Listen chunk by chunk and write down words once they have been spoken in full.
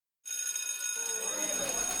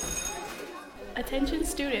Attention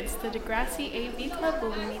students, the Degrassi AV Club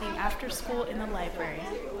will be meeting after school in the library.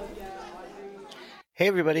 Hey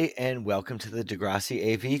everybody, and welcome to the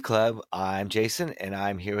Degrassi AV Club. I'm Jason, and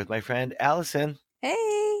I'm here with my friend Allison.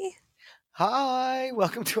 Hey! Hi,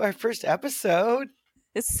 welcome to our first episode.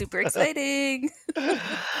 It's super exciting.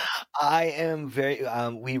 I am very,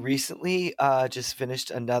 we recently just finished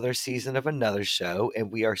another season of another show,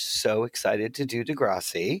 and we are so excited to do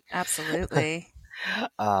Degrassi. Absolutely.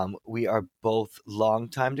 We are both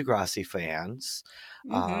longtime Degrassi fans.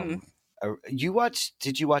 Mhm. Did you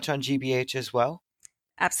watch on GBH as well?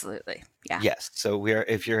 Absolutely. Yeah. Yes. So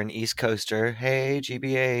if you're an East Coaster, hey,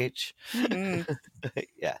 GBH. Mhm.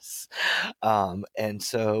 Yes. And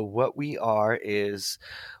so what we are is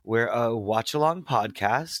we're a watch along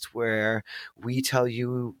podcast where we tell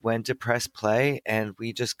you when to press play and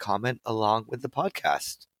we just comment along with the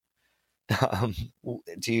podcast.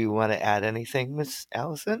 Do you want to add anything, Miss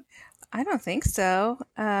Allison? I don't think so.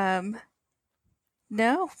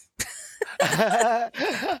 No.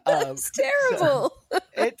 It's terrible.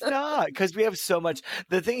 It's not, because we have so much.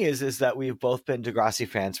 The thing is that we've both been Degrassi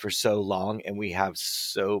fans for so long, and we have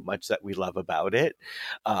so much that we love about it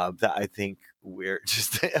that I think we're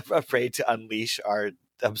just afraid to unleash our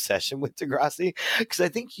obsession with Degrassi. Because I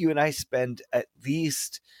think you and I spend at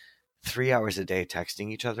least 3 hours a day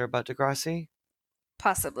texting each other about Degrassi.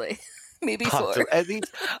 Possibly. Maybe 4. At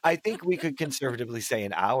least, I think we could conservatively say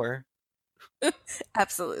an hour.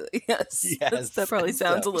 Absolutely. Yes. Yes. That probably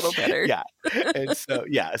sounds a little better. Yeah. And so,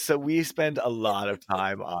 so we spend a lot of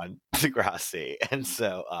time on Degrassi. And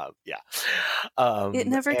so, It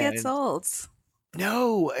never gets old.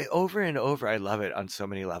 No, over and over. I love it on so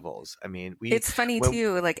many levels. I mean, it's funny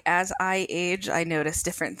too. Like as I age, I notice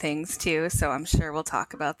different things too. So I'm sure we'll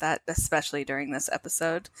talk about that, especially during this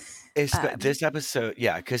episode. This episode,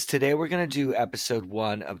 because today we're going to do episode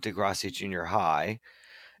 1 of Degrassi Junior High.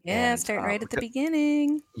 Yeah, start right at the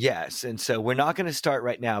beginning. Yes, and so we're not going to start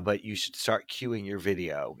right now, but you should start cueing your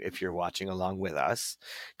video if you're watching along with us,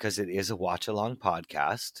 because it is a watch along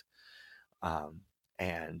podcast.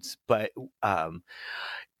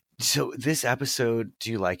 So this episode, do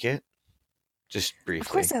you like it? Just briefly. Of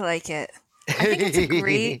course I like it. I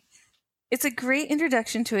think it's a great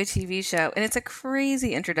introduction to a TV show, and it's a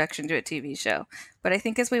crazy introduction to a TV show. But I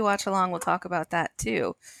think as we watch along, we'll talk about that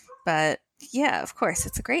too. But yeah, of course,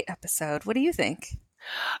 it's a great episode. What do you think?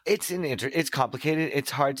 It's complicated. It's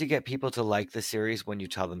hard to get people to like the series when you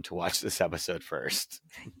tell them to watch this episode first.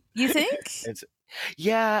 You think?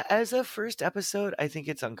 As a first episode, I think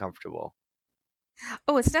it's uncomfortable.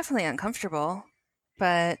 Oh, it's definitely uncomfortable.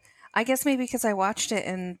 But I guess maybe because I watched it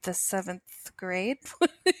in the 7th grade when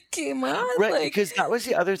it came on. Right, because that was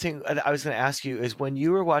the other thing I was going to ask you is when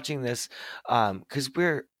you were watching this, because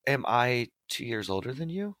am I 2 years older than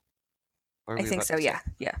you? I think so, yeah.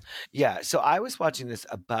 Yeah, so I was watching this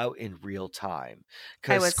about in real time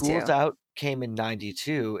because Schools Out came in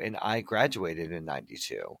 92 and I graduated in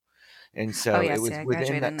 92. And so it was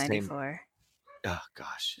within that in 94. Oh,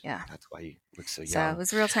 gosh. Yeah. That's why you look so young. So it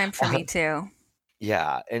was real time for me, too.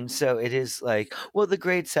 Yeah, and so it is like, well, the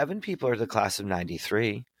grade 7 people are the class of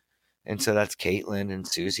 93. And so that's Caitlin and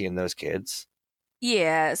Susie and those kids.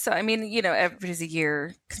 Yeah, so I mean, everybody's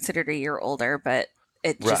considered a year older, but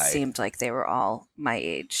it just seemed like they were all my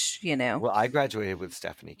age, Well, I graduated with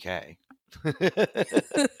Stephanie K.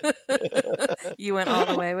 You went all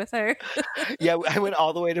the way with her? Yeah, I went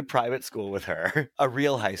all the way to private school with her, a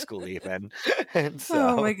real high school even. And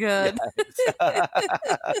so, oh my God. Yes.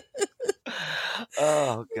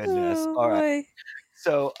 Oh, goodness. All right.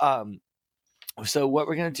 So, so what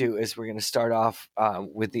we're going to do is we're going to start off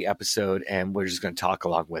with the episode and we're just going to talk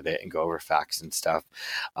along with it and go over facts and stuff.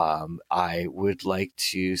 I would like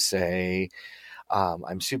to say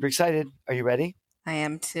I'm super excited. Are you ready? I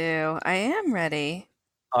am too. I am ready.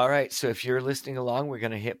 All right. So if you're listening along, we're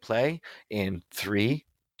going to hit play in 3,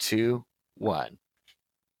 2, 1.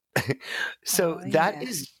 So that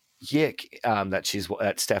is Yik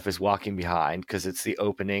that Steph is walking behind because it's the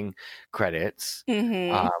opening credits.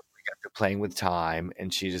 Mm-hmm. They're playing with time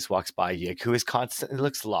and she just walks by Yik, who is constantly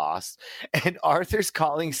looks lost, and Arthur's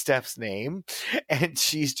calling Steph's name and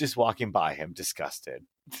she's just walking by him disgusted.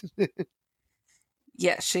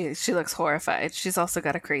 Yeah, she looks horrified. She's also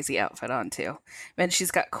got a crazy outfit on too, and she's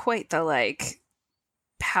got quite the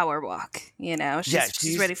power walk.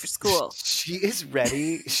 She's ready for school. She is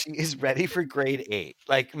ready. She is ready for grade 8.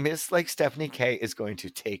 Like Miss Stephanie K is going to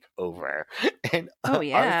take over, and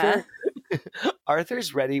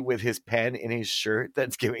Arthur's ready with his pen in his shirt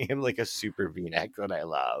that's giving him a super V-neck that I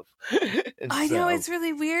love. I know, it's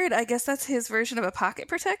really weird. I guess that's his version of a pocket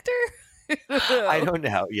protector. I don't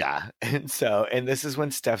know. Yeah. And this is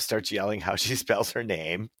when Steph starts yelling how she spells her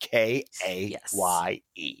name, Kaye.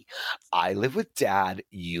 I live with dad,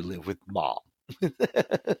 you live with mom.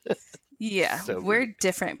 Yeah, So we're weird.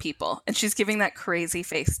 different people. And she's giving that crazy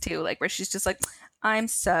face too, like where she's just like, I'm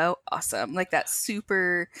so awesome. Like that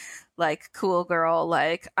super like cool girl,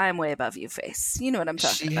 like I'm way above you face. You know what I'm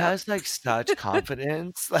talking She about. has like such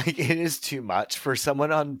confidence. Like it is too much for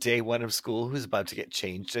someone on day one of school who's about to get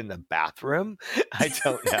changed in the bathroom. I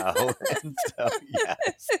don't know. And so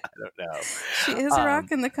yes, I don't know. She is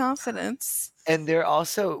rocking the confidence. And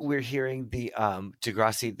we're hearing the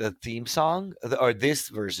Degrassi, the theme song, or this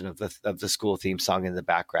version of the school theme song in the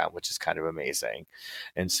background, which is kind of amazing.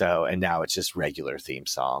 And now it's just regular theme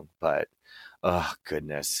song, but oh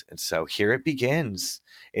goodness. And so here it begins.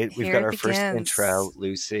 We've got our first intro,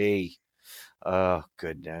 Lucy. Oh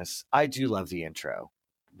goodness. I do love the intro.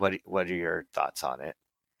 What are your thoughts on it?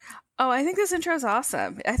 Oh, I think this intro is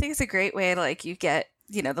awesome. I think it's a great way to like you get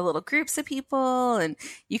the little groups of people, and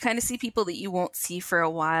you kind of see people that you won't see for a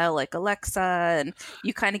while, like Alexa, and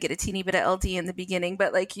you kind of get a teeny bit of LD in the beginning,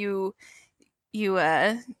 but like you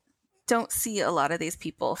don't see a lot of these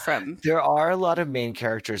people from. There are a lot of main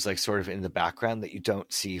characters like sort of in the background that you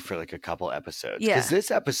don't see for like a couple episodes. Yeah. Because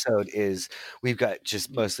this episode we've got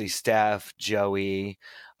just mostly Steph, Joey,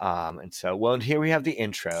 and here we have the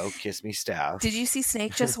intro, Kiss Me Steph. Did you see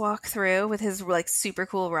Snake just walk through with his like super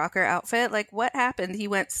cool rocker outfit? Like what happened? He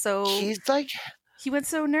went so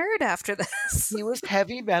nerd after this. He was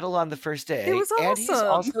heavy metal on the first day. It was awesome. And he's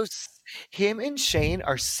also, him and Shane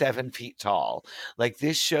are 7 feet tall. Like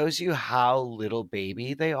this shows you how little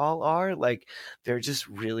baby they all are. Like they're just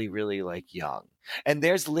really, really like young. And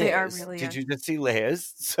there's Liz. They are really Did young. you just see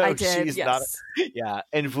Liz? So I did, she's yes. yeah.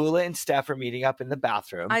 And Vula and Steph are meeting up in the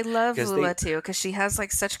bathroom. I love Vula too, because she has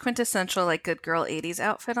like such quintessential like good girl 80s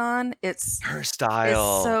outfit on. It's her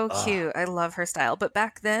style. It's so cute. I love her style. But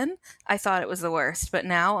back then I thought it was the worst. But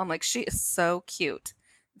now I'm like, she is so cute.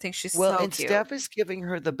 I think she's so and cute. Steph is giving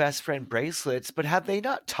her the best friend bracelets, but have they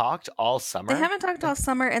not talked all summer? They haven't talked all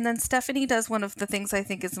summer, and then Stephanie does one of the things I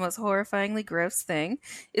think is the most horrifyingly gross thing,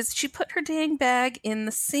 is she put her dang bag in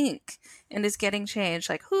the sink and is getting changed.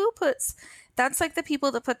 Like, that's like the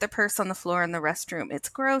people that put their purse on the floor in the restroom. It's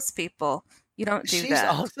gross, people. You don't do that. She's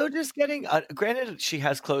also just getting, granted, she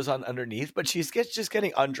has clothes on underneath, but she's just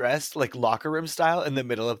getting undressed, like locker room style, in the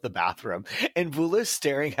middle of the bathroom. And Vula's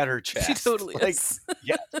staring at her chest. She totally is.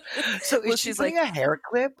 Yeah. So is she putting a hair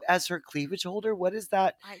clip as her cleavage holder? What is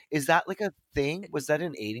that? Is that like a thing? Was that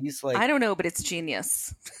an 80s? Like, I don't know, but it's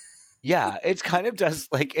genius. Yeah, it's kind of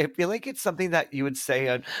just like, I feel like it's something that you would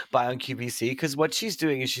buy on QVC, because what she's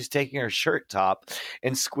doing is she's taking her shirt top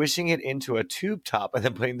and squishing it into a tube top and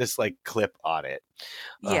then putting this like clip on it.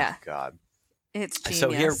 Yeah. Oh, God. It's genius. So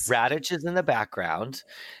here Raditch is in the background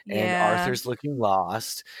and Arthur's looking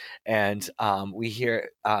lost. And we hear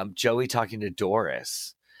Joey talking to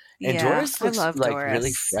Doris. And Doris looks like Doris.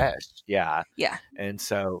 really fresh. Yeah. Yeah. And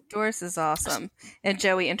so Doris is awesome. And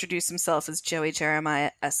Joey introduced himself as Joey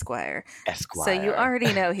Jeremiah Esquire. Esquire. So you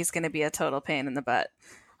already know he's going to be a total pain in the butt.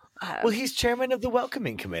 Well, he's chairman of the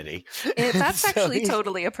welcoming committee. That's actually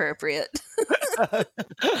totally appropriate.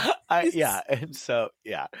 Yeah. And so,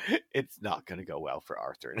 yeah, it's not going to go well for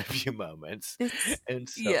Arthur in a few moments. And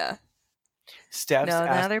so, yeah. Steph's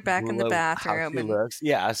now they're back in the bathroom. How she looks.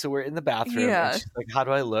 Yeah, so we're in the bathroom. Yeah. And she's like, how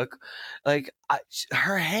do I look? Like,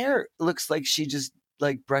 her hair looks like she just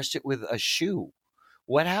like brushed it with a shoe.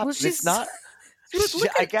 What happened? Well, it's not. Look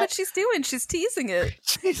at what she's doing. She's teasing it.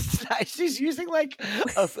 She's using like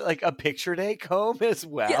a picture day comb as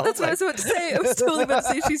well. Yeah, that's what I was about to say. I was totally about to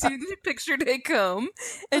say she's using a picture day comb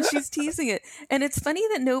and she's teasing it. And it's funny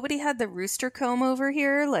that nobody had the rooster comb over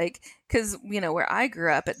here, like, because where I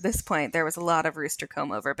grew up at this point there was a lot of rooster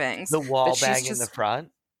comb over bangs. The wall bang in the front,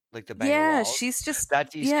 like the bang. Yeah, she's just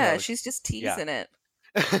she's just teasing it.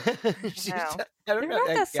 They're not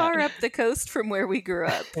that far up the coast from where we grew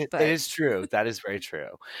up. But. It is true. That is very true.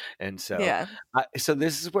 And so, so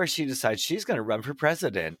this is where she decides she's going to run for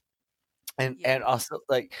president, and also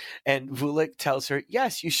and Vulik tells her,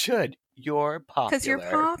 "Yes, you should. You're popular because you're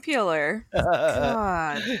popular.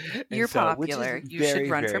 God, you're popular. You should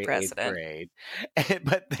run for president."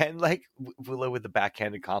 But then, Vula with the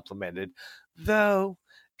backhanded complimented, though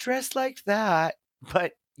dressed like that,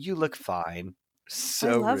 but you look fine. So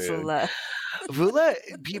I love rude. Vula. Vula,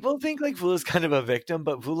 people think Vula's kind of a victim,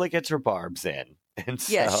 but Vula gets her barbs in. And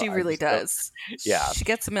so she really does. Yeah. She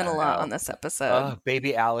gets them in a lot on this episode.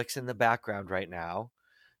 Baby Alex in the background right now.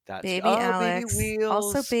 That's Baby Alex. Baby Wheels.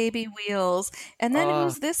 Also Baby Wheels. And then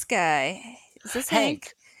who's this guy? Is this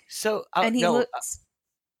Hank? So and he looks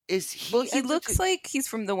is he? Well, he looks like he's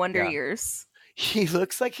from the Wonder Yeah. Years. He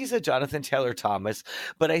looks like he's a Jonathan Taylor Thomas,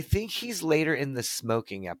 but I think he's later in the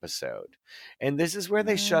smoking episode. And this is where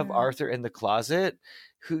they shove Arthur in the closet,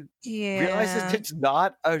 who realizes Yeah. it's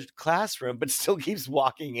not a classroom, but still keeps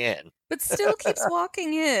walking in. But still keeps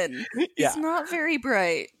walking in. Yeah. He's not very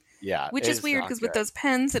bright. Yeah. Which is it's weird not because with good. those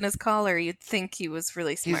pens in his collar, you'd think he was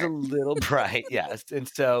really He's a smart. little bright, yes. And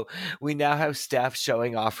so we now have Steph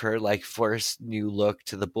showing off her like first new look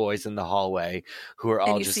to the boys in the hallway, who are all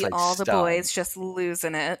And you just see like all the stunned. boys just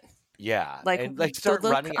losing it. Yeah, Like, and like the start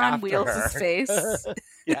look running on after Wheels' her. face.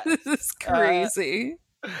 Yeah, This is crazy.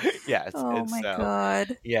 yes. Oh and my so,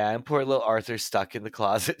 god. yeah, and poor little Arthur's stuck in the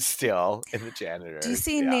closet still in the janitor. Do you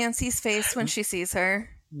see Yeah. Nancy's face when she sees her?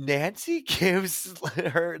 Nancy gives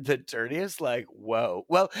her the dirtiest, like, whoa.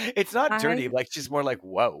 Well, it's not dirty, like she's more like,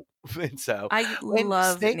 whoa. And so I and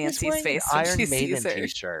love Snake is Nancy's wearing an face when Iron she Maiden sees her.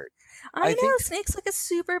 t-shirt. I I know, think- Snake's like a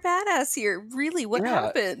super badass here. Really, what Yeah.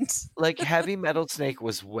 happened? Like Heavy Metal Snake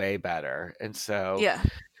was way better. And so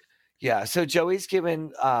Yeah. so Joey's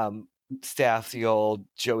given Staff the old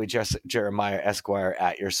Joey Jeremiah Esquire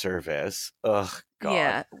at your service. Ugh, God.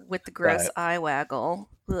 Yeah, with the gross But- eye waggle.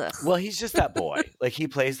 Ugh. Well, he's just that boy. Like he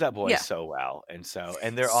plays that boy Yeah. so well, and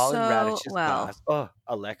they're all in So Radish's well. class. Oh,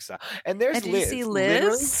 Alexa, and there's And did you Liz, see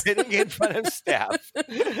literally Liz? sitting in front of Steph,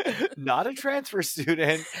 not a transfer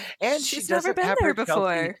student, and She's she never doesn't been have there her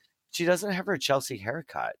before. Chelsea, she doesn't have her Chelsea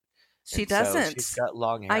haircut. She And so doesn't. she's got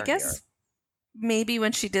long hair. I guess here. maybe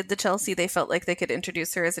when she did the Chelsea, they felt like they could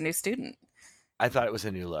introduce her as a new student. I thought it was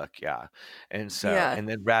a new look, yeah. And so, Yeah. and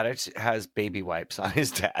then Radish has baby wipes on his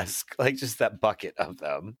desk, like just that bucket of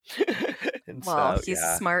them. And Well, so, he's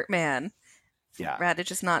yeah, a smart man. yeah. Radich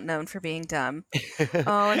is not known for being dumb.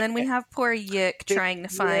 Oh, and then we have poor Yick trying to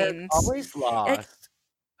find. always lost.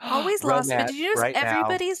 Always lost. But Ronette, did you notice right now,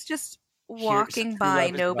 everybody's just walking true by?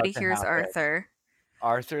 love is Nobody about to hears happen. Arthur.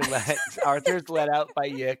 Arthur's let out by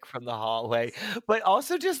Yick from the hallway, but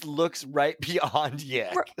also just looks right beyond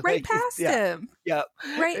Yick. Right Like, past yeah, him. yeah.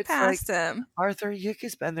 Right It's past him. Arthur, Yick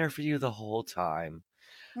has been there for you the whole time.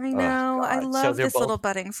 I know. I God. So love they're this both- little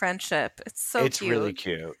budding friendship. It's so It's cute. really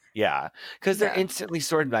cute. Yeah. Because they're Yeah. instantly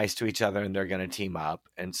sort of nice to each other and they're going to team up.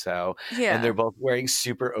 And so, Yeah. and they're both wearing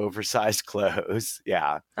super oversized clothes.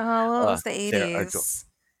 Yeah. Oh, well, it was the they're 80s.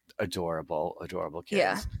 Adorable kids.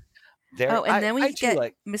 Yeah. They're, Oh, and then we I do get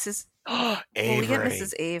like Mrs. Avery. Well, we get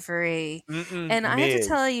Mrs. Avery. Mm-mm, And I have to Ms.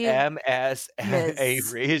 tell you, MS Ms.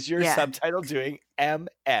 Avery is your Yeah. subtitle doing MS.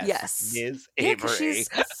 Yes. Ms. Yeah, Avery. 'cause she's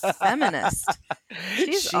feminist. She's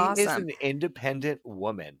she is awesome. an independent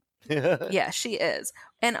woman. Yeah, she is.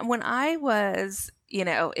 And when I was,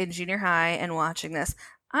 in junior high and watching this,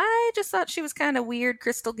 I just thought she was kind of weird,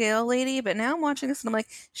 Crystal Gale lady. But now I'm watching this and I'm like,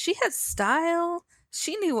 she has style.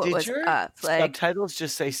 She knew what Did was your up. Like, subtitles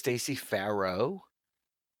just say Stacey Farrow?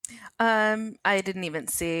 I didn't even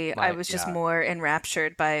see. I My- was just yeah. more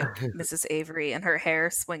enraptured by Mrs. Avery and her hair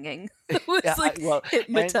swinging. It was Yeah, like well, and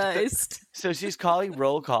hypnotized. so she's calling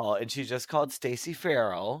roll call, and she just called Stacey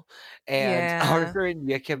Farrell, and Yeah. Arthur and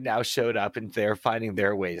Nick have now showed up, and they're finding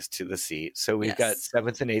their ways to the seat. So we've got Yes.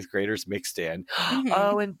 7th and 8th graders mixed in. Mhm.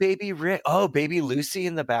 Oh, and baby Rick. Oh, baby Lucy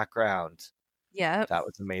in the background. Yep. That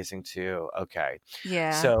was amazing too. Okay.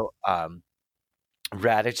 Yeah. So,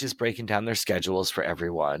 Radich is breaking down their schedules for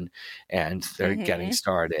everyone, and they're getting Mhm.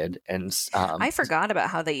 started. And I forgot about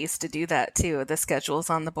how they used to do that too. The schedules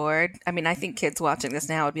on the board. I mean, I think kids watching this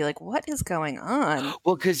now would be like, "What is going on?"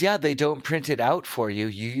 well, because they don't print it out for you.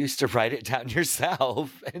 You used to write it down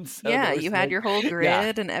yourself, and so Yeah, there was you had no- your whole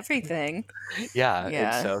grid and everything. yeah.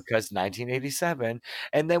 Yeah. And so because 1987,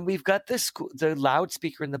 and then we've got the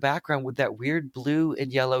loudspeaker in the background with that weird blue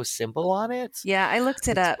and yellow symbol on it. Yeah, I looked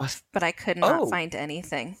it up, but I could not Oh. find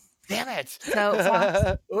anything. Damn it!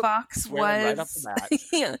 So Oops, Fox swearing right off was the bat.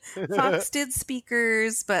 yeah, Fox did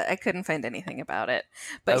speakers, but I couldn't find anything about it.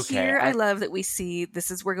 But Okay, here I I- love that we see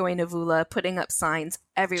we're going to Vula putting up signs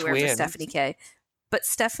everywhere Twins. for Stephanie K. But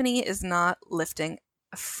Stephanie is not lifting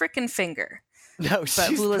a freaking finger. No,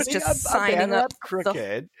 she's Vula's putting just a signing banner up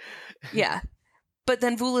crooked. Yeah. But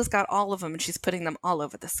then Vula's got all of them and she's putting them all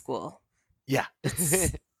over the school. Yeah.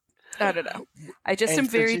 I don't know. I just And am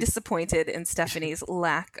so very she's- disappointed in Stephanie's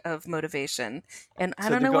lack of motivation. And I So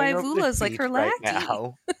don't they're know why going over the Vula's like her beach right lackey.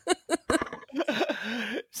 now.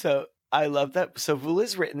 So I love that. So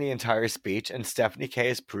Vula's written the entire speech, and Stephanie K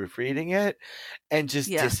is proofreading it and just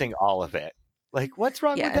Yeah. dissing all of it. Like, what's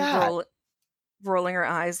wrong Yeah, with that? and rolling her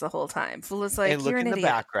eyes the whole time. Vula's like, and look you're an in the idiot.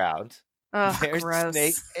 background. Oh, There's gross.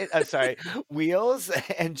 Snake. I'm sorry, Wheels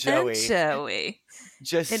and Joey And Joey.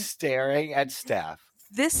 just and- staring at Steph.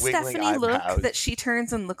 This wiggling Stephanie look eyebrows. that she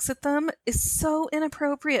turns and looks at them is so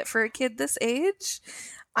inappropriate for a kid this age.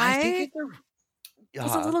 I think I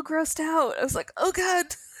was a little grossed out. I was like, oh God.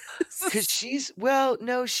 because she's in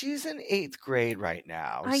 8th grade right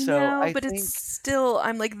now. I so know, I but think, it's still,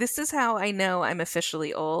 I'm like, this is how I know I'm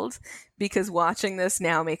officially old, because watching this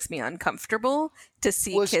now makes me uncomfortable to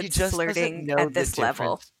see she kids just flirting doesn't know at this the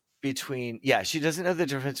level. difference between she doesn't know the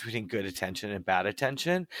difference between good attention and bad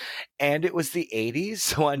attention. And it was the 80s,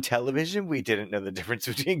 so on television we didn't know the difference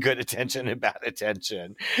between good attention and bad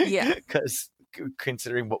attention. Yeah. Because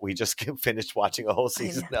considering what we just finished watching a whole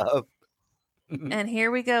season of. And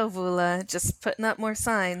here we go, Vula, just putting up more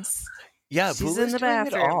signs. Yeah, she's Vula's in the doing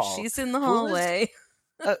it bathroom. all. She's in the hallway.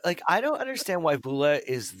 Like, I don't understand why Vula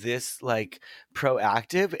is this like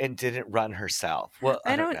proactive and didn't run herself. Well,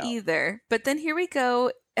 I don't know. Either. But then here we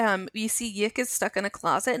go. You see Yik is stuck in a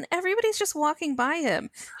closet and everybody's just walking by him.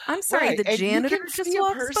 I'm sorry, Right, the and you janitor can just see a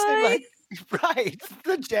walks person, by. like, right,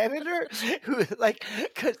 the janitor who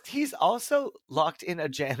because he's also locked in a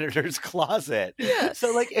janitor's closet. Yeah.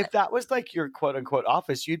 So like, if that was like your quote unquote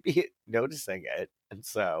office, you'd be noticing it, and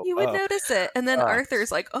so You would notice it. And then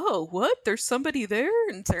Arthur's like, oh, what? There's somebody there?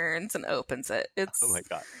 And turns and opens it. It's, oh my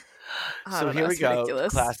God. I So don't know, here we it's go.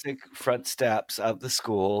 ridiculous. Classic front steps of the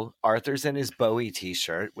school. Arthur's in his Bowie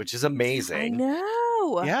t-shirt, which is amazing. I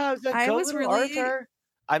know. Yeah, I was like, I go was little really- Arthur.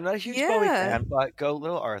 I'm not a huge Bowie Yeah. fan, but go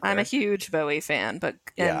little Arthur. I'm a huge Bowie fan, but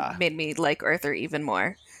Yeah. made me like Arthur even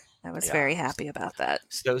more. I was Yeah. very happy about that.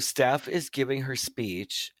 So Steph is giving her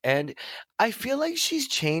speech, and I feel like she's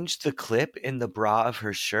changed the clip in the bra of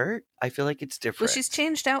her shirt. I feel like it's different. Well, she's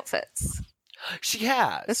changed outfits. She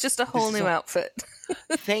has. It's just a whole This is new outfit.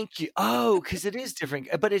 Thank you. Oh, because it is different,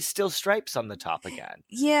 but it's still stripes on the top again.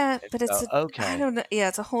 Yeah, but it's So, okay. I don't know. Yeah,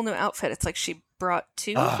 it's a whole new outfit. It's like she brought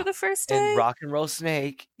two for the first day. And Rock and Roll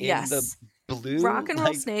Snake in Yes. the blue Rock and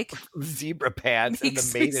Roll Snake zebra pants and the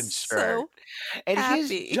makes me maiden shirt. so And happy.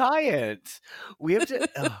 he's giant. We have to,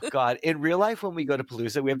 oh God, in real life, when we go to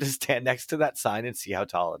Palooza, we have to stand next to that sign and see how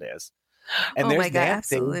tall it is. And Oh there's my God,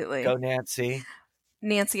 Nancy. absolutely. Go Nancy.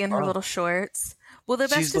 Nancy in her Oh. little shorts. Well, the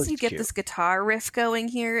She's best is looks you get cute. this guitar riff going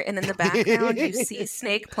here, and in the background you see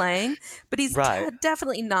Snake playing, but he's Right.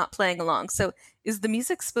 definitely not playing along. So, is the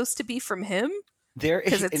music supposed to be from him? There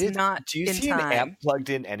 'Cause it it's is. not Do you in see an time. amp plugged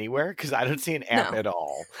in anywhere? Because I don't see an amp No. at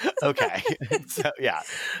all. Okay. So yeah.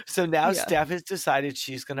 So now Yeah. Steph has decided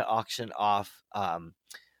she's going to auction off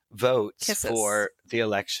votes Kisses. for the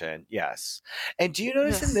election. Yes. And do you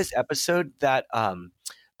notice in Ugh. this episode that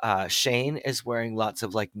Shane is wearing lots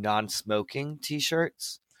of like non-smoking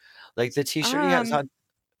t-shirts? Like the t-shirt he has on.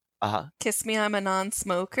 Kiss Me, I'm a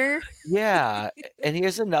non-smoker. Yeah, and he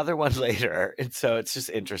has another one later, and so it's just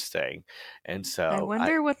interesting. And so I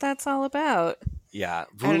wonder what that's all about. yeah,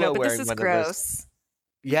 I don't know, Vula but this wearing is one of those. gross.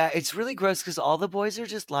 Yeah, it's really gross because all the boys are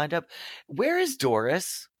just lined up. Where is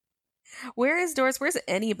Doris? Where is Doris? Where's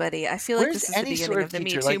anybody? I feel like Where's this is the any beginning sort of the Me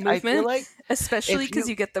teacher? Too Like, I feel movement, like especially if because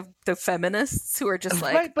you- you get the feminists who are just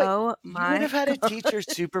like, Right, but oh you my would have had a God. teacher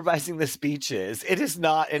supervising the speeches. It is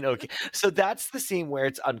not an okay. So that's the scene where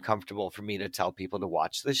it's uncomfortable for me to tell people to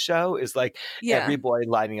watch this show. Is like Yeah. every boy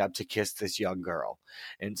lining up to kiss this young girl,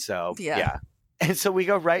 and so Yeah. yeah. And so we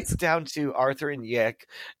go right down to Arthur and Yik,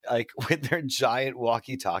 like with their giant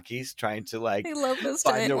walkie-talkies, trying to like I love those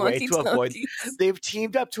find giant a way to avoid. walkie-talkies. They've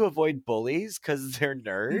teamed up to avoid bullies because they're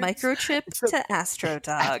nerds. Microchipped So- to Astro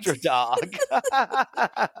Dog. Astro Dog.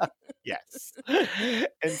 Yes.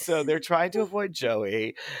 And so they're trying to avoid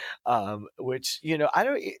Joey, which,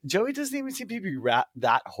 Joey doesn't even seem to be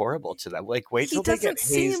that horrible to them. Like, wait He till they get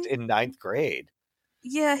doesn't hazed seem- in 9th grade.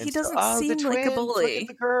 Yeah, he And so, doesn't the seem like a twins, look bully. at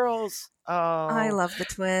the girls. Oh, I love the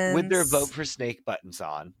twins. with their vote for Snake buttons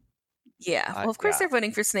on. Yeah, well, of course yeah. they're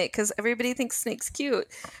voting for Snake because everybody thinks Snake's cute,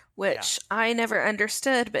 which I never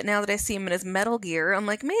understood. But now that I see him in his Metal Gear, I'm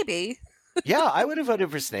like, maybe. Yeah, I would have voted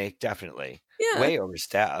for Snake, definitely. Yeah. Way over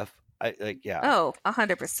Steph. Yeah. Oh,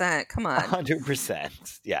 100%. Come on.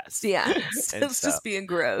 100%. Yes. Yeah, Steph's so- just being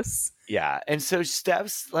gross. Yeah. And so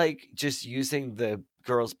Steph's like just using the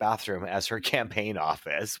girls' bathroom as her campaign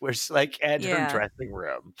office, where she's like, and Yeah. her dressing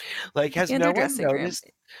room. Like, has And no her one dressing room. noticed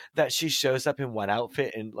that she shows up in one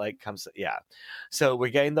outfit and like comes? Yeah. So we're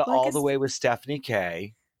getting the Well, I All guess- the Way with Stephanie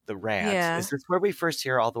K, the rant. Yeah. Is this where we first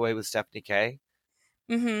hear All the Way with Stephanie K?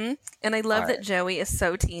 Mm-hmm. And I love All that right. Joey is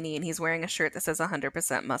so teeny and he's wearing a shirt that says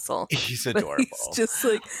 100% muscle. He's But adorable. he's just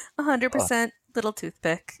like 100% little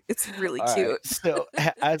toothpick. It's really All right, cute. So,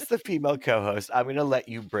 as the female co-host, I'm going to let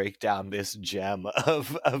you break down this gem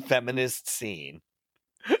of a feminist scene.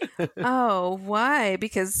 Oh, why?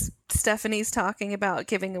 Because Stephanie's talking about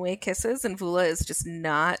giving away kisses and Vula is just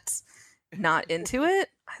not not into it.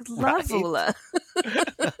 I love Right? Vula.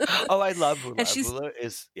 Oh, I love Vula. And she's Vula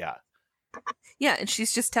is, yeah. Yeah, and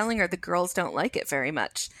she's just telling her the girls don't like it very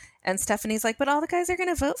much. And Stephanie's like, but all the guys are going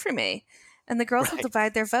to vote for me. And the girls will Right.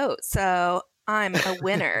 divide their vote. So I'm a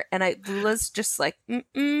winner. And Lula's just like,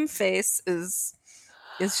 face is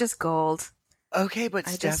just gold. Okay, but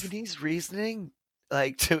Stephanie's reasoning,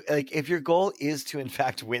 if your goal is to in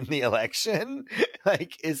fact win the election,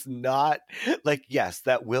 is not yes,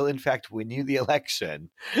 that will in fact win you the election,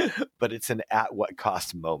 but it's an at what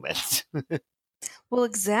cost moment. Well,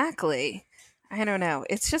 exactly. I don't know.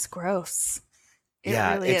 It's just gross. It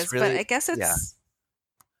really it's is. really, but I guess it's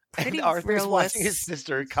pretty and Arthur's watching his realistic.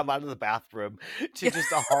 sister come out of the bathroom to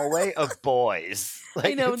just a hallway of boys.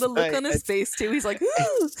 I know, the look on his face too. He's like,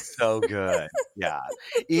 it's so good. Yeah.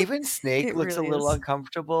 Even Snake It looks really a little is.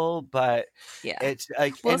 uncomfortable, but yeah. it's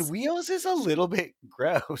Well, and Wheels is a little bit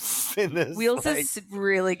gross in this. Wheels is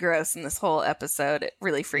really gross in this whole episode. It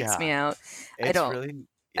really freaks me out. It's really,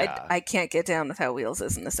 I can't get down with how Wheels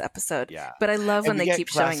is in this episode. Yeah. But I love And when we they get keep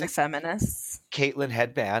showing the classic feminists. Caitlyn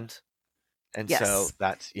headband. And so Yes.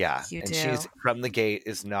 that's, You and do. she's from the gate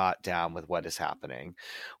is not down with what is happening,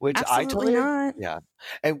 which I Absolutely totally, not. yeah.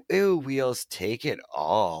 And ew, Wheels, take it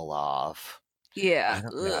all off. Yeah. I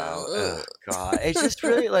don't know. Oh, God. It's just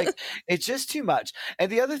really it's just too much.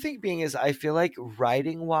 And the other thing being is I feel like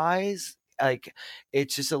writing wise,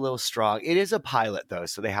 it's just a little strong. It is a pilot though,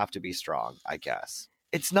 so they have to be strong, I guess.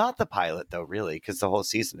 It's not the pilot though, really, because the whole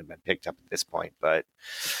season had been picked up at this point, but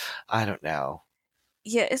I don't know.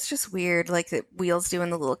 Yeah, it's just weird. Like the Wheels doing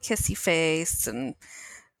the little kissy face, and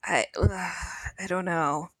I don't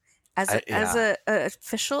know. As a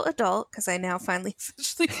official adult, because I now finally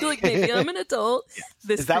officially feel like maybe I'm an adult. Yeah.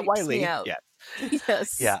 This is that freaks Wiley? me out. Yeah.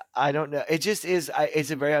 Yes. Yeah, I don't know. It just is.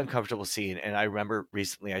 It's a very uncomfortable scene, and I remember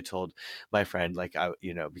recently I told my friend,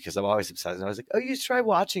 because I'm always obsessed, and I was like, "Oh, you should try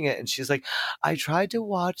watching it." And she's like, "I tried to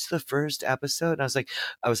watch the first episode," and I was like,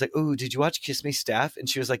 "Oh, did you watch Kiss Me, Steph?" And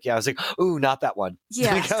she was like, "Yeah." I was like, "Oh, not that one."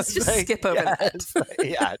 Yeah, just skip over that.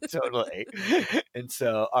 Yeah, totally. And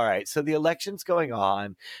so, all right, so the election's going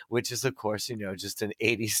on, which is of course, just an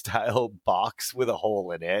 80s style box with a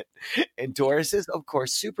hole in it, and Doris is of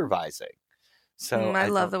course supervising. So I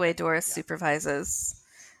love the way Doris supervises.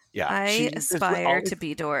 Yeah, I aspire to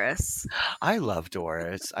be Doris. I love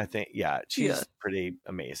Doris. I think, she's pretty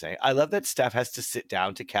amazing. I love that Steph has to sit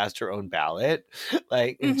down to cast her own ballot.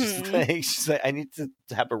 She's like, I need to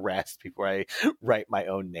have a rest before I write my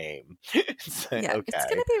own name. It's It's going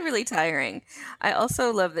to be really tiring. I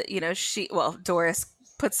also love that, Doris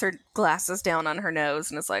puts her glasses down on her nose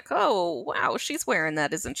and is like, oh, wow, she's wearing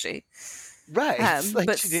that, isn't she? Right.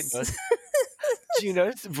 But she didn't notice. Do you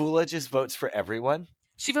notice Vula just votes for everyone?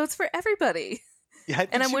 She votes for everybody. Yeah,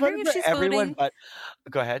 and I'm wondering if she's voting. But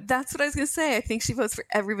go ahead. That's what I was going to say. I think she votes for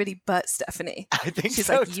everybody but Stephanie. I think she's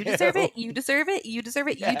so like, you deserve it. You deserve it. You deserve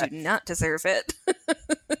it. Yes. You do not deserve it.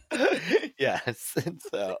 Yes. And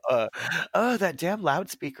so, that damn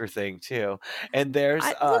loudspeaker thing too. And there's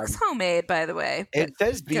it looks homemade, by the way. It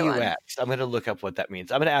says BUX. I'm going to look up what that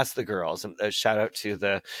means. I'm going to ask the girls. And a shout out to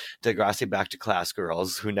the Degrassi Back to Class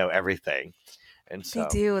girls who know everything. And so they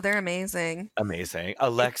do. They're amazing. Amazing.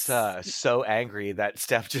 Alexa, so angry that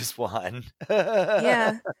Steph just won.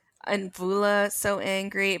 Yeah. And Vula, so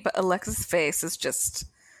angry. But Alexa's face is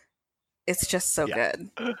it's just so good.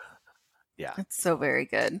 Yeah. It's so very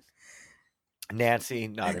good. Nancy,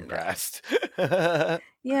 not impressed.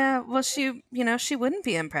 Yeah. Well, she wouldn't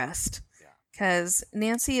be impressed. Because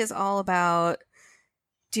Nancy is all about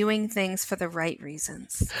doing things for the right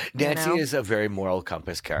reasons. Nancy is a very moral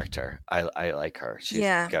compass character. I like her. She's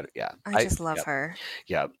got, I just love her.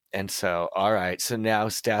 Yeah. And so, all right. So now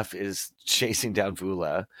Steph is chasing down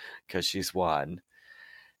Vula because she's won.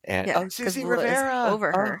 And Susie Rivera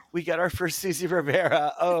over her. We got our first Susie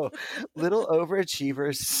Rivera. Oh, little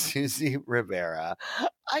overachiever Susie Rivera.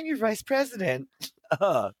 I'm your vice president.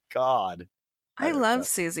 Oh God. I love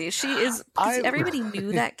Susie. She is, because everybody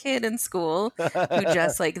knew that kid in school who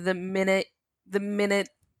just the minute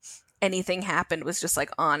anything happened was just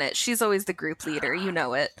on it. She's always the group leader. You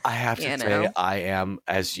know it. I have to say, I am,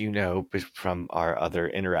 as you know, from our other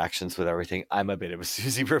interactions with everything, I'm a bit of a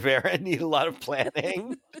Susie Rivera and need a lot of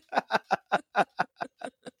planning.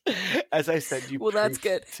 As I said, that's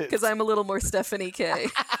good because I'm a little more Stephanie K.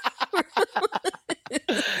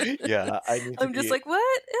 Yeah, I'm just like,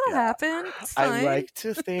 what? It'll happen. It's fine. I like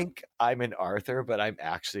to think I'm an Arthur, but I'm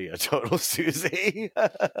actually a total Susie.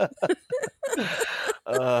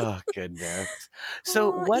 Oh goodness!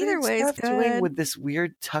 So what is Steph doing with this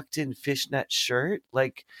weird tucked-in fishnet shirt?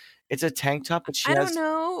 It's a tank top, but I don't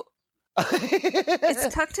know.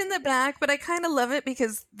 It's tucked in the back, but I kind of love it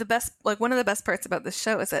because one of the best parts about this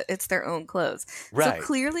show is that it's their own clothes. Right. So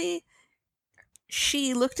clearly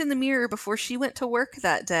she looked in the mirror before she went to work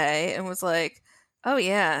that day and was like, oh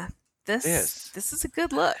yeah, this is a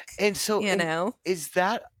good look. And so, know, is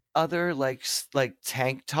that other like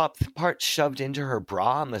tank top part shoved into her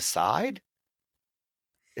bra on the side?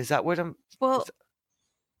 Is that what I'm? Well,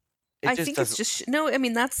 I think it's just no. I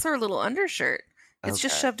mean, that's her little undershirt. It's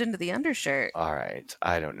just shoved into the undershirt. All right.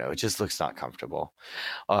 I don't know. It just looks not comfortable.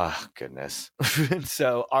 Oh, goodness.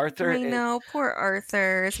 So Arthur... I know. Poor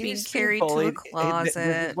Arthur is being carried to a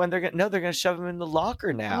closet. When they're going to shove him in the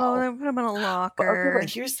locker now. Oh, they put him in a locker.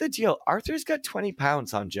 But here's the deal. Arthur's got 20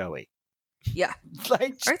 pounds on Joey. Yeah.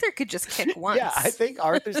 Arthur could just kick once. Yeah, I think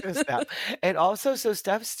Arthur's going to snap. And also, so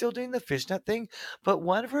Steph's still doing the fishnet thing, but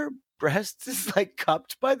one of her breasts is like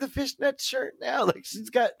cupped by the fishnet shirt now. Like she's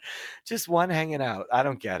got just one hanging out. I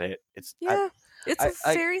don't get it. It's a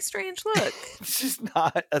very strange look. It's just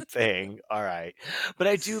not a thing. All right, but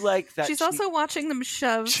I do like that. She's also watching them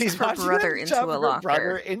shove her brother into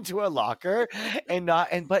a locker,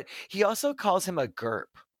 but he also calls him a GURP.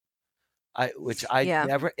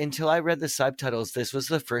 Never, until I read the subtitles, this was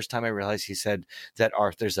the first time I realized he said that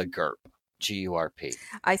Arthur's a GURP. GURP.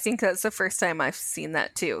 I think that's the first time I've seen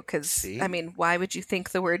that too. Because I mean, why would you think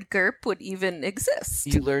the word GURP would even exist?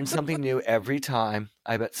 You learn something new every time.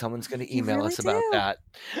 I bet someone's going to email us about that.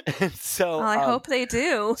 So I hope they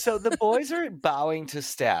do. So the boys are bowing to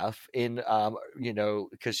Steph in,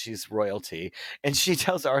 because she's royalty, and she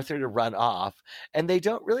tells Arthur to run off, and they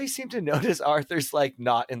don't really seem to notice Arthur's like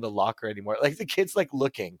not in the locker anymore. Like the kid's like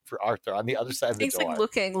looking for Arthur on the other side of the door. He's like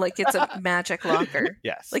looking like it's a magic locker.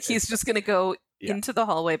 Yes, like he's just going to go into the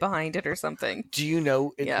hallway behind it or something. Do you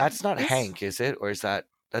know that's not Hank, is it, or is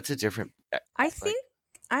that's a different?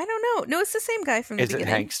 I don't know. No, it's the same guy from the beginning. Is it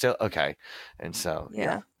Hank still? Okay. And so,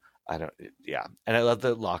 I don't, And I love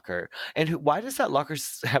the locker. And why does that locker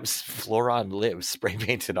have Floron Live spray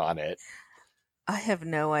painted on it? I have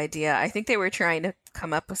no idea. I think they were trying to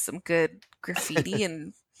come up with some good graffiti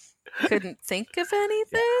and couldn't think of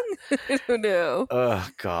anything. I don't know. Oh,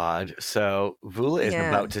 God. So Vula is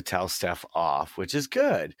about to tell Steph off, which is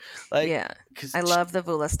good. Like, I love the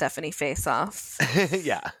Vula Stephanie face off.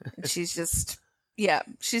 And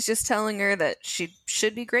she's just telling her that she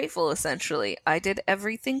should be grateful, essentially. I did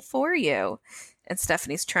everything for you. And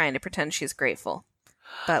Stephanie's trying to pretend she's grateful.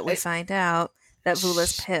 But we find out that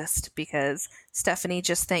Vula's pissed because Stephanie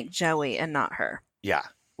just thanked Joey and not her. Yeah,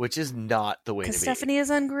 which is not the way to be. Because Stephanie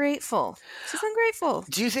is ungrateful. She's ungrateful.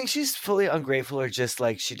 Do you think she's fully ungrateful or just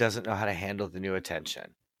like she doesn't know how to handle the new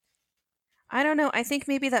attention? I don't know. I think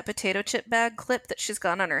maybe that potato chip bag clip that she's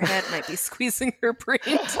got on her head might be squeezing her brain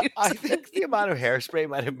too. I think the amount of hairspray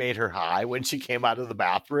might have made her high when she came out of the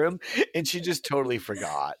bathroom and she just totally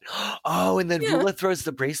forgot. Oh, and then Vula throws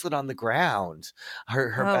the bracelet on the ground.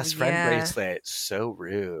 Her best friend bracelet. So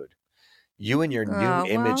rude. You and your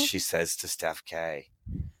new image, she says to Steph K.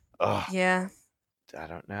 Oh, yeah. I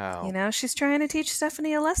don't know. She's trying to teach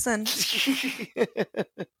Stephanie a lesson.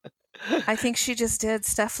 I think she just did.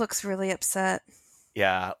 Steph looks really upset.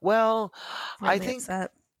 Yeah. Well, really I think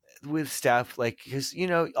upset. With Steph, like, because,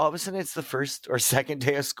 all of a sudden it's the first or second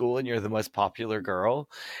day of school and you're the most popular girl.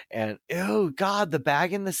 And, oh, God, the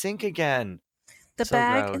bag in the sink again. The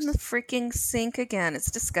bag in the freaking sink again. It's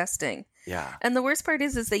disgusting. Yeah. And the worst part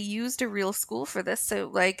is they used a real school for this.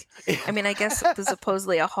 So, I guess it was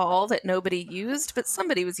supposedly a hall that nobody used, but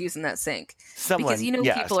somebody was using that sink. Because,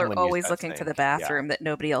 people are always looking to the bathroom that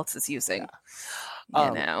nobody else is using.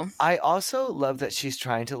 Yeah. I also love that she's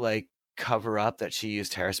trying to, cover up that she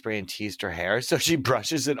used hairspray and teased her hair. So she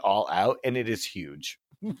brushes it all out, and it is huge.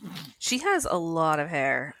 She has a lot of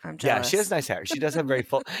hair. I'm jealous. Yeah, she has nice hair. She does have very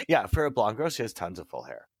full. Yeah, for a blonde girl, she has tons of full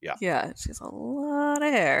hair. Yeah. Yeah, she has a lot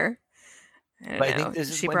of hair. I think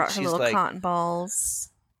this is she brought her little cotton balls.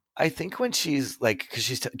 I think when she's because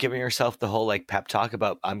she's giving herself the whole pep talk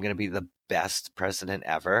about I'm going to be the best president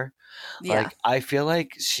ever. Yeah. I feel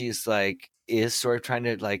like she's is sort of trying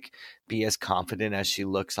to be as confident as she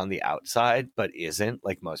looks on the outside, but isn't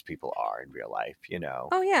like most people are in real life,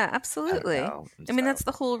 Oh yeah, absolutely. I mean, that's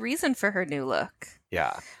the whole reason for her new look.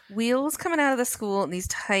 Yeah. Wheels coming out of the school in these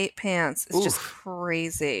tight pants is just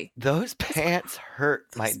crazy. Those pants hurt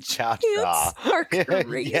my cha-cha. Pants are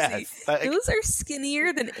crazy. Yes, those are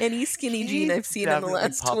skinnier than any skinny jean I've seen in the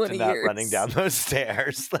last 20 years. Running down those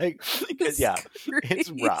stairs.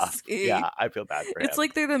 It's rough. Yeah, I feel bad for him. It's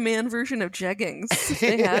like they're the man version of jeggings.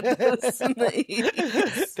 They had those pajamas in the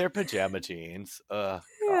 80s. They're pajama jeans. God.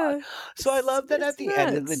 Yeah. So I love that It's at the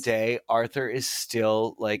end of the nuts. day, Arthur is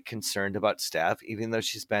still like concerned about Steph, even though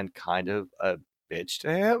she's been kind of a bitch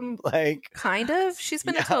to him. Like, Kind of. She's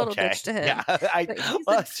been a yeah, total okay. bitch to him. Yeah, But he's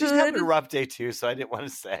well, a she's having a good, rough day too, so I didn't want to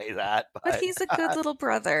say that. but he's a good little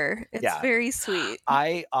brother. It's Yeah. very sweet.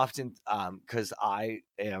 I often, because I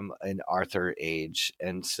am an Arthur age,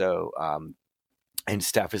 and so, and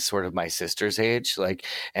Steph is sort of my sister's age, like,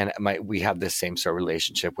 and we have this same sort of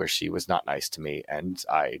relationship where she was not nice to me, and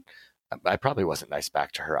I probably wasn't nice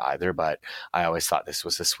back to her either, but I always thought this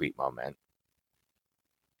was a sweet moment.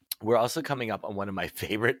 We're also coming up on one of my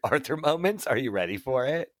favorite Arthur moments. Are you ready for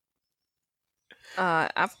it?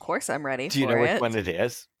 Of course I'm ready for it. Do you know which one it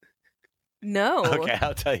is? No. Okay,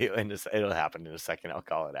 I'll tell you. It'll happen in a second. I'll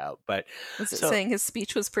call it out. But Was it saying his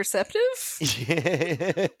speech was perceptive?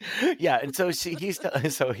 Yeah, and so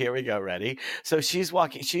so here we go. Ready? So she's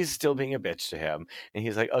walking. She's still being a bitch to him, and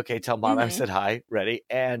he's like, "Okay, tell mom I said hi." Ready?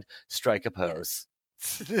 And strike a pose.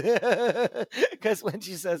 Because when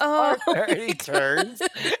she says Arthur, he turns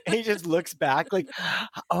and he just looks back like,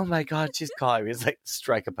 "Oh my god, she's calling me." It's like,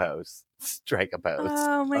 strike a pose. Strike a pose.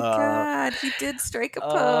 Oh my god, he did strike a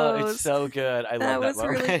pose. Oh, it's so good. I love that was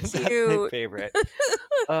moment. really That's my cute. favorite.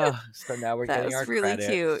 So now we're That getting was our really credits.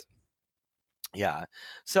 cute. Yeah.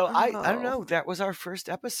 So I don't Oh. know. That was our first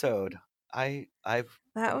episode. That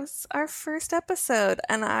was our first episode,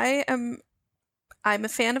 and I'm a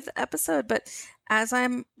fan of the episode, but as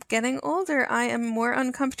I'm getting older, I am more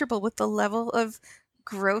uncomfortable with the level of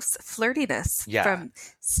gross flirtiness from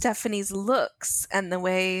Stephanie's looks and the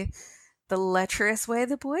lecherous way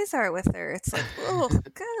the boys are with her. It's like, oh,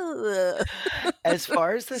 God. As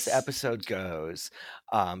far as this episode goes,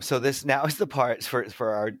 so this now is the part for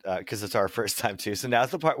our, because it's our first time too. So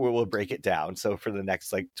now's the part where we'll break it down. So for the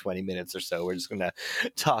next like 20 minutes or so, we're just going to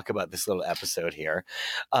talk about this little episode here.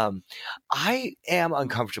 I am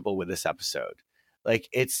uncomfortable with this episode. Like,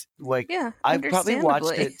 it's like, I've probably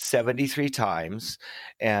watched it 73 times.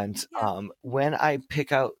 And when I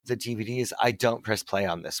pick out the DVDs, I don't press play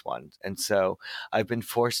on this one. And so I've been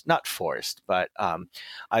not forced, but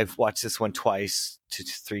I've watched this one twice to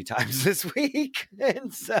 3 times this week.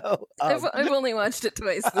 And so I've only watched it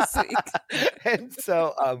twice this week. And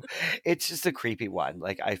so it's just a creepy one.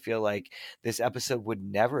 Like, I feel like this episode would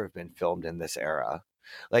never have been filmed in this era.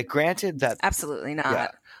 Like, granted that absolutely not. Yeah,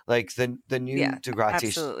 like the new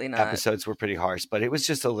Degrassi episodes were pretty harsh, but it was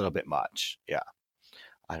just a little bit much. Yeah,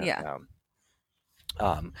 I don't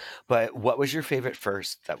know. But what was your favorite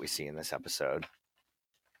first that we see in this episode?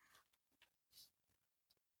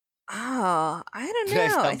 Oh, I don't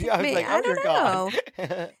know. I don't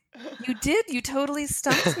know. You did. You totally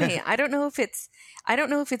stumped me. I don't know if it's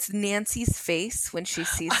Nancy's face when she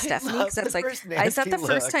sees Stephanie, because that's like, is that the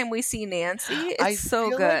first time we see Nancy? It's so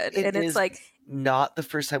good, and it's like not the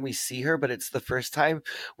first time we see her, but it's the first time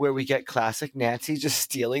where we get classic Nancy just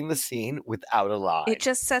stealing the scene without a lie. It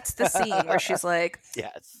just sets the scene where she's like,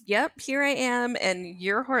 "Yes, yep, here I am, and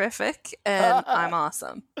you're horrific, and I'm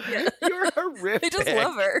awesome. You're horrific." I just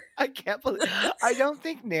love her. I can't believe. I don't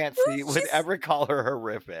think Nancy would ever call her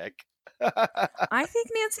horrific. I think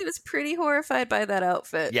Nancy was pretty horrified by that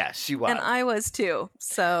outfit. Yes, she was, and I was too.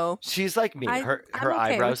 So she's like me. Her okay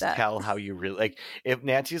eyebrows tell how you really like. If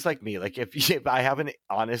Nancy's like me, like if I have an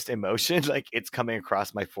honest emotion, like, it's coming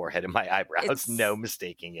across my forehead and my eyebrows. No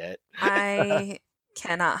mistaking it. I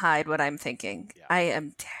cannot hide what I'm thinking. Yeah. I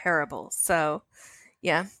am terrible. So,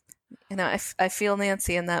 yeah. You know, I feel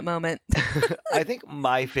Nancy in that moment. I think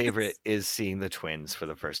my favorite is seeing the twins for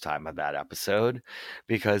the first time on that episode,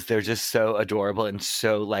 because they're just so adorable and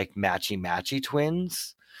so like matchy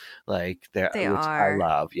twins. Like they are. I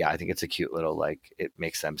love. Yeah, I think it's a cute little, like, it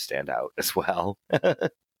makes them stand out as well.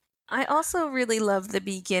 I also really love the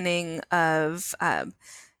beginning of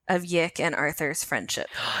Yick and Arthur's friendship.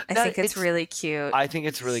 I think it's really cute. I think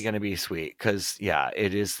it's really going to be sweet because,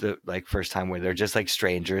 it is the first time where they're just like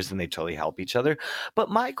strangers and they totally help each other. But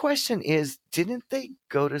my question is, didn't they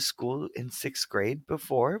go to school in 6th grade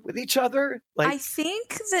before with each other? I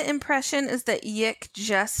think the impression is that Yick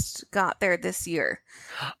just got there this year,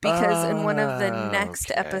 because in one of the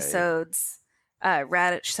next episodes,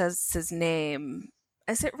 Raditch says his name.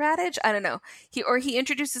 Is it Raditch? I don't know. He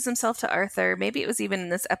introduces himself to Arthur. Maybe it was even in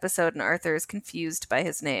this episode, and Arthur is confused by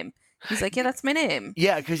his name. He's like, "Yeah, that's my name."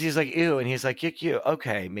 Yeah, because he's like, "Ew," and he's like, "Yick, you."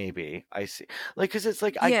 Okay, maybe I see. Like, because it's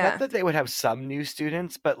like, I get that they would have some new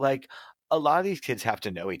students, but like, a lot of these kids have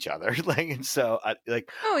to know each other. Like, and so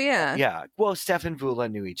like, oh yeah, yeah. Well, Steph and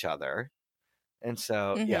Vula knew each other. And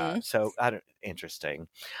so, yeah, Mm-hmm. so interesting.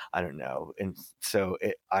 I don't know. And so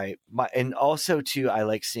and also too, I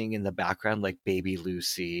like seeing in the background like baby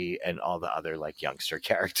Lucy and all the other like youngster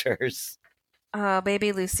characters. Oh,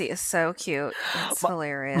 baby Lucy is so cute. It's My, my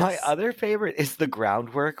hilarious. other favorite is the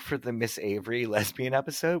groundwork for the Miss Avery lesbian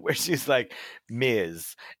episode where she's like,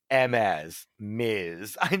 Ms. MS,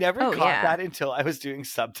 Ms. I never Oh, caught yeah. that until I was doing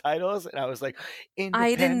subtitles and I was like,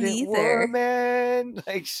 I didn't independent either. woman.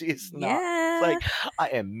 Like, she's not. Yeah. It's like, I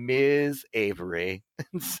am Ms. Avery.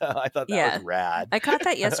 And so I thought that was rad. I caught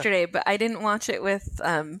that yesterday, but I didn't watch it with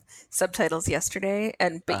subtitles yesterday.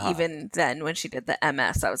 But even then, when she did the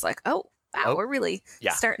MS, I was like, oh, wow, we're really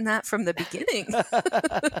starting that from the beginning.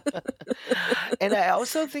 And I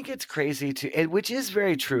also think it's crazy too, which is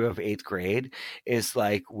very true of 8th grade, is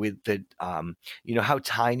like with the, how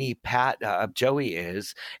tiny Joey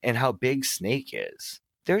is and how big Snake is.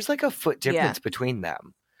 There's like a foot difference between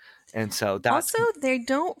them. And so that's also, they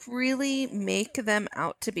don't really make them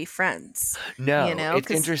out to be friends. No, it's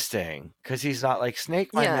interesting because he's not like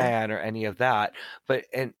Snake my man or any of that. But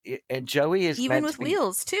and Joey is even with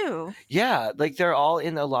Wheels too. Yeah, like they're all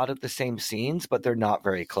in a lot of the same scenes, but they're not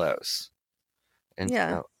very close. And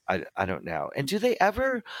so I don't know. And do they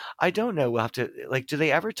ever? I don't know. We'll have to do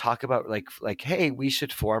they ever talk about like hey, we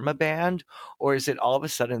should form a band, or is it all of a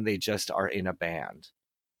sudden they just are in a band?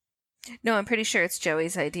 No, I'm pretty sure it's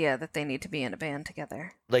Joey's idea that they need to be in a band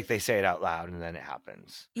together. Like they say it out loud and then it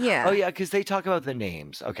happens. Yeah. Oh, yeah, because they talk about the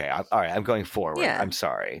names. Okay, all right, I'm going forward. Yeah. I'm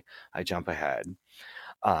sorry. I jump ahead.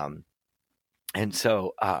 And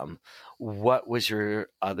so, what was your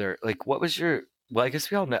other, well, I guess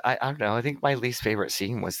we all know, I don't know, I think my least favorite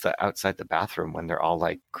scene was the outside the bathroom when they're all,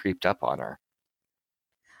 like, creeped up on her.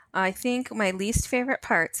 I think my least favorite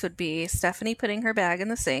parts would be Stephanie putting her bag in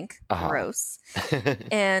the sink. Gross.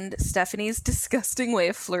 And Stephanie's disgusting way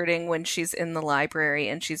of flirting when she's in the library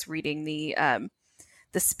and she's reading the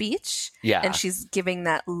speech. Yeah. And she's giving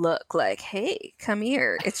that look like, hey, come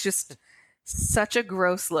here. It's just such a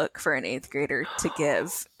gross look for an 8th grader to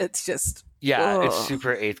give. It's just... Yeah, ugh. it's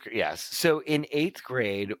super 8th grade. Yes. So in 8th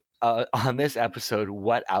grade, on this episode,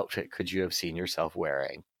 what outfit could you have seen yourself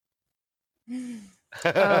wearing?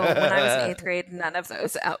 When I was in 8th grade, none of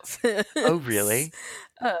those outfits. Oh, really?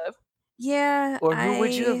 Yeah. Or who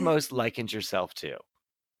would you have most likened yourself to?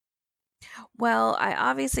 Well, I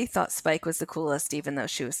obviously thought Spike was the coolest, even though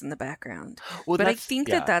she was in the background. Well, but I think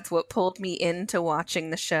that's what pulled me into watching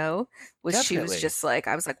the show. Was Definitely. She was just like,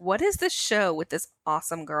 I was like, what is this show with this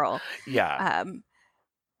awesome girl? Yeah.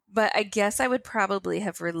 But I guess I would probably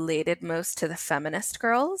have related most to the feminist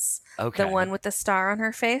girls. Okay. The one with the star on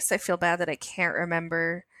her face. I feel bad that I can't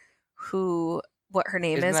remember what her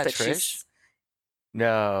name is. That but Trish? She's...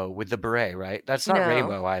 No, with the beret, right? That's not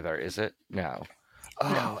Rainbow either, is it? No. Oh,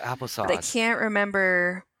 no. Applesauce. But I can't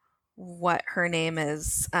remember what her name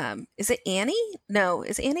is. Is it Annie? No,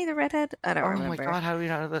 is Annie the redhead? I don't remember. Oh my god, how do we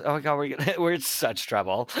not know that? Oh my god, we're in such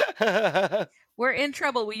trouble. We're in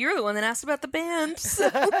trouble. Well, you're the one that asked about the band. So.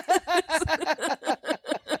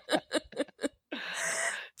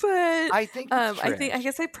 But I think I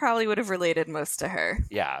guess I probably would have related most to her.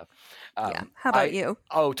 Yeah. Yeah. How about you?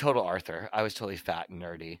 Oh, total Arthur. I was totally fat and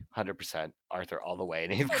nerdy. 100% Arthur all the way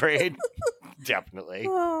in 8th grade. Definitely.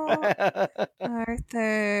 Oh,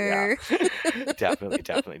 Arthur. Yeah.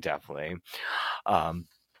 Definitely.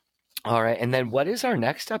 All right. And then what is our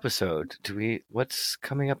next episode? What's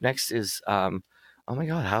coming up next is, oh my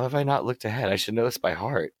God, how have I not looked ahead? I should know this by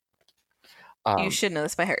heart. You should know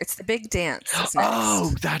this by heart. It's the big dance.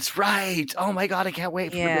 Oh, that's right. Oh my God, I can't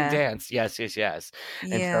wait for the big dance. Yes.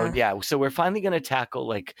 And so we're finally going to tackle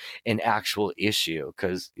like an actual issue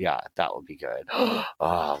because that will be good.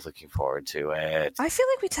 Oh, looking forward to it. I feel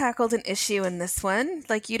like we tackled an issue in this one.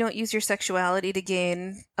 Like you don't use your sexuality to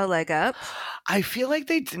gain a leg up. I feel like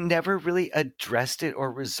they never really addressed it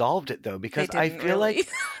or resolved it though, because I feel like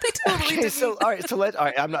they totally didn't. So all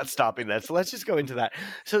right, I'm not stopping that. So let's just go into that.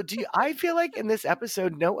 So I feel like in this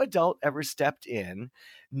episode, no adult ever stepped in.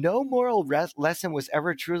 No moral lesson was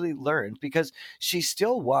ever truly learned because she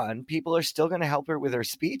still won. People are still going to help her with her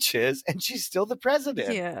speeches, and she's still the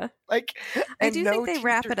president. Yeah, like I do think they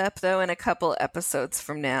wrap it up though in a couple episodes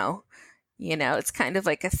from now. You know, it's kind of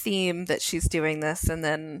like a theme that she's doing this, and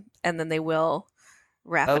then they will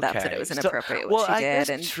wrap it up that it was inappropriate what she did.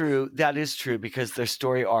 Well, true. That is true because their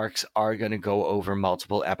story arcs are going to go over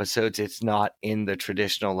multiple episodes. It's not in the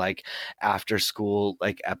traditional like after school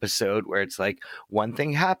like episode where it's like one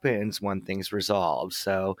thing happens, one thing's resolved.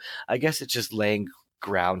 So I guess it's just laying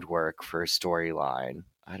groundwork for a storyline.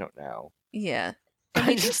 I don't know. Yeah. And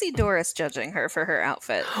we did see Doris judging her for her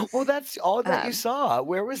outfit. Well, that's all that you Um, saw.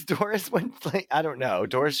 Where was Doris when, like, I don't know.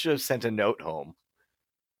 Doris should have sent a note home.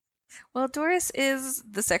 Well, Doris is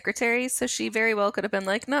the secretary, so she very well could have been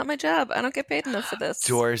like, not my job. I don't get paid enough for this.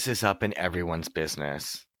 Doris is up in everyone's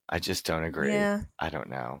business. I just don't agree. Yeah. I don't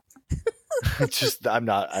know. I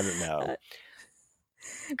don't know.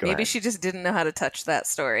 Go Maybe ahead. she just didn't know how to touch that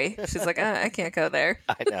story. She's like, I can't go there.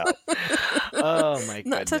 I know. Oh my goodness.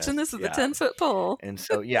 Not touching this with Yeah. a 10-foot pole. And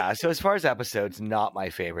so so as far as episodes, not my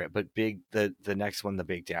favorite, but the next one, The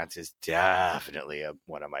Big Dance, is definitely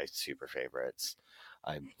one of my super favorites.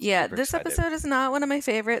 I'm Yeah, super this excited. episode is not one of my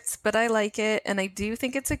favorites, but I like it, and I do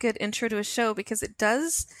think it's a good intro to a show because it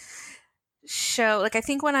does show, like, I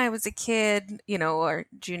think when I was a kid, or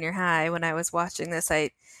junior high, when I was watching this, I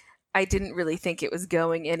didn't really think it was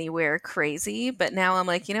going anywhere crazy, but now I'm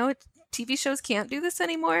like, TV shows can't do this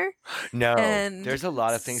anymore. No, And, there's a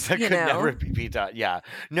lot of things that you could know. never be done. Yeah,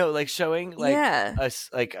 no, like showing like Yeah.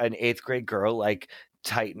 like an 8th grade girl like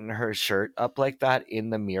tighten her shirt up like that in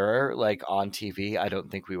the mirror, like on TV. I don't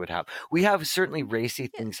think we would have. We have certainly racy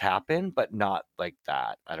things happen, but not like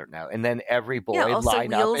that. I don't know. And then every boy Yeah, also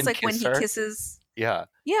line up Wheels, and like when kiss he her. kisses. Yeah.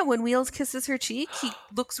 Yeah, when Wheels kisses her cheek, he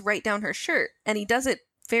looks right down her shirt, and he does it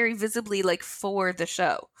very visibly, like, for the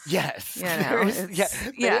show. Yes. You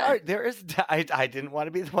know, There is. I didn't want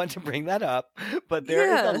to be the one to bring that up, but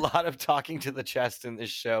there is a lot of talking to the chest in this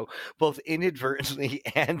show, both inadvertently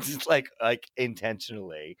and like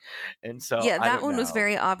intentionally. And so Yeah, I that don't one was know.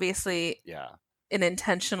 very obviously an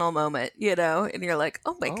intentional moment, and you're like,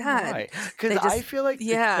 oh my God. Because I feel like the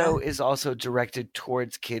yeah. show is also directed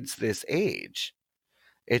towards kids this age.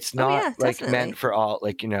 It's not like definitely. meant for all,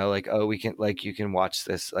 like, like, oh, we can, like, you can watch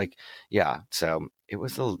this, like, yeah. So it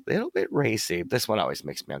was a little bit racy. This one always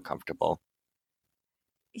makes me uncomfortable.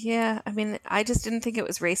 Yeah, I mean, I just didn't think it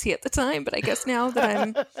was racy at the time, but I guess now that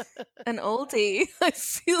I'm an oldie, I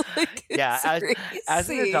feel like it's racy. As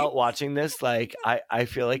an adult watching this, like, I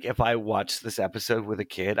feel like if I watched this episode with a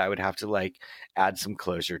kid, I would have to like add some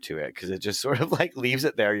closure to it, because it just sort of like leaves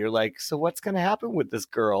it there. You're like, so what's going to happen with this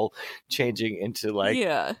girl changing into like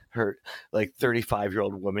her like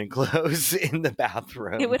 35-year-old woman clothes in the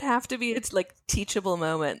bathroom? It would have to be its like teachable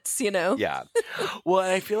moments, Yeah. Well,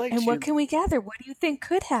 I feel like and what can we gather? What do you think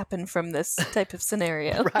could happen from this type of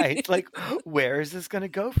scenario? Right. Like, where is this going to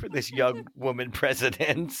go for this young woman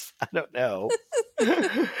president? I don't know.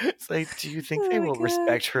 It's like, do you think they will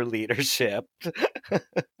respect her leadership?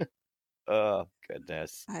 Oh,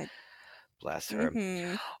 goodness. Bless her.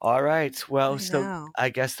 Mm-hmm. All right. Well, I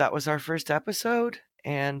guess that was our first episode.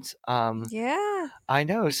 And I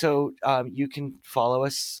know. So you can follow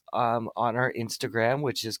us on our Instagram,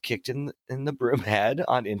 which is Kicked in the Broomhead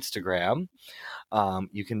on Instagram.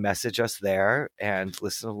 You can message us there and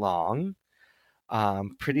listen along.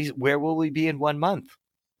 Where will we be in 1 month?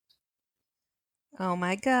 Oh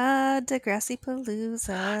my God, Degrassi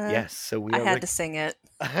Palooza. Yes, so I had to sing it.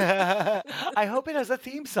 I hope it has a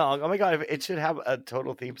theme song. Oh my God, if it should have a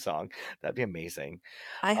total theme song. That'd be amazing.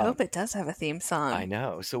 I hope it does have a theme song. I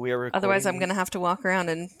know. So we are recording. Otherwise, I'm going to have to walk around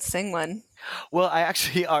and sing one. Well, I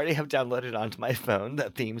actually already have downloaded onto my phone the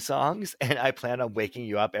theme songs, and I plan on waking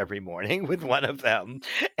you up every morning with one of them.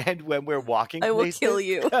 And when we're walking I will places, kill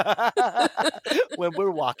you. when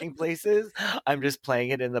we're walking places, I'm just playing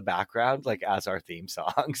it in the background, like as our theme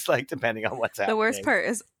songs, like depending on what's happening. The worst part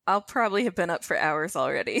is I'll probably have been up for hours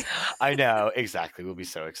already. I know, exactly. We'll be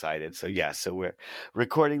so excited. So so we're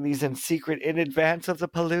recording these in secret in advance of the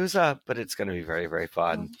Palooza, but it's going to be very, very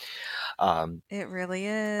fun. It really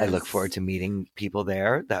is. I look forward to meeting people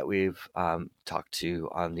there that we've talked to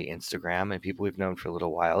on the Instagram, and people we've known for a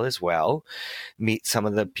little while as well. Meet some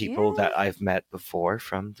of the people that I've met before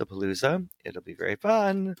from the Palooza. It'll be very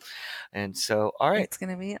fun. And so, all right. It's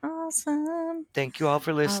going to be awesome. Thank you all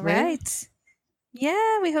for listening. All right.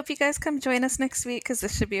 Yeah, we hope you guys come join us next week, because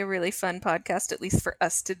this should be a really fun podcast, at least for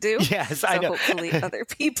us to do. Yes, I know. Hopefully other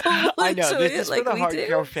people will I know. enjoy This is it like for the we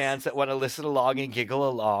hardcore do. fans that want to listen along and giggle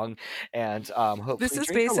along, and hopefully This is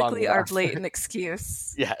drink along basically with our us. blatant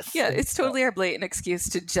excuse. Yes. Yeah, it's totally our blatant excuse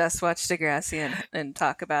to just watch Degrassi and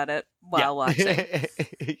talk about it while watching.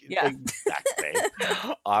 Yeah.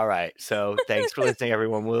 Exactly. All right. So thanks for listening,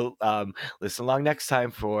 everyone. We'll listen along next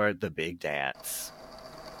time for The Big Dance.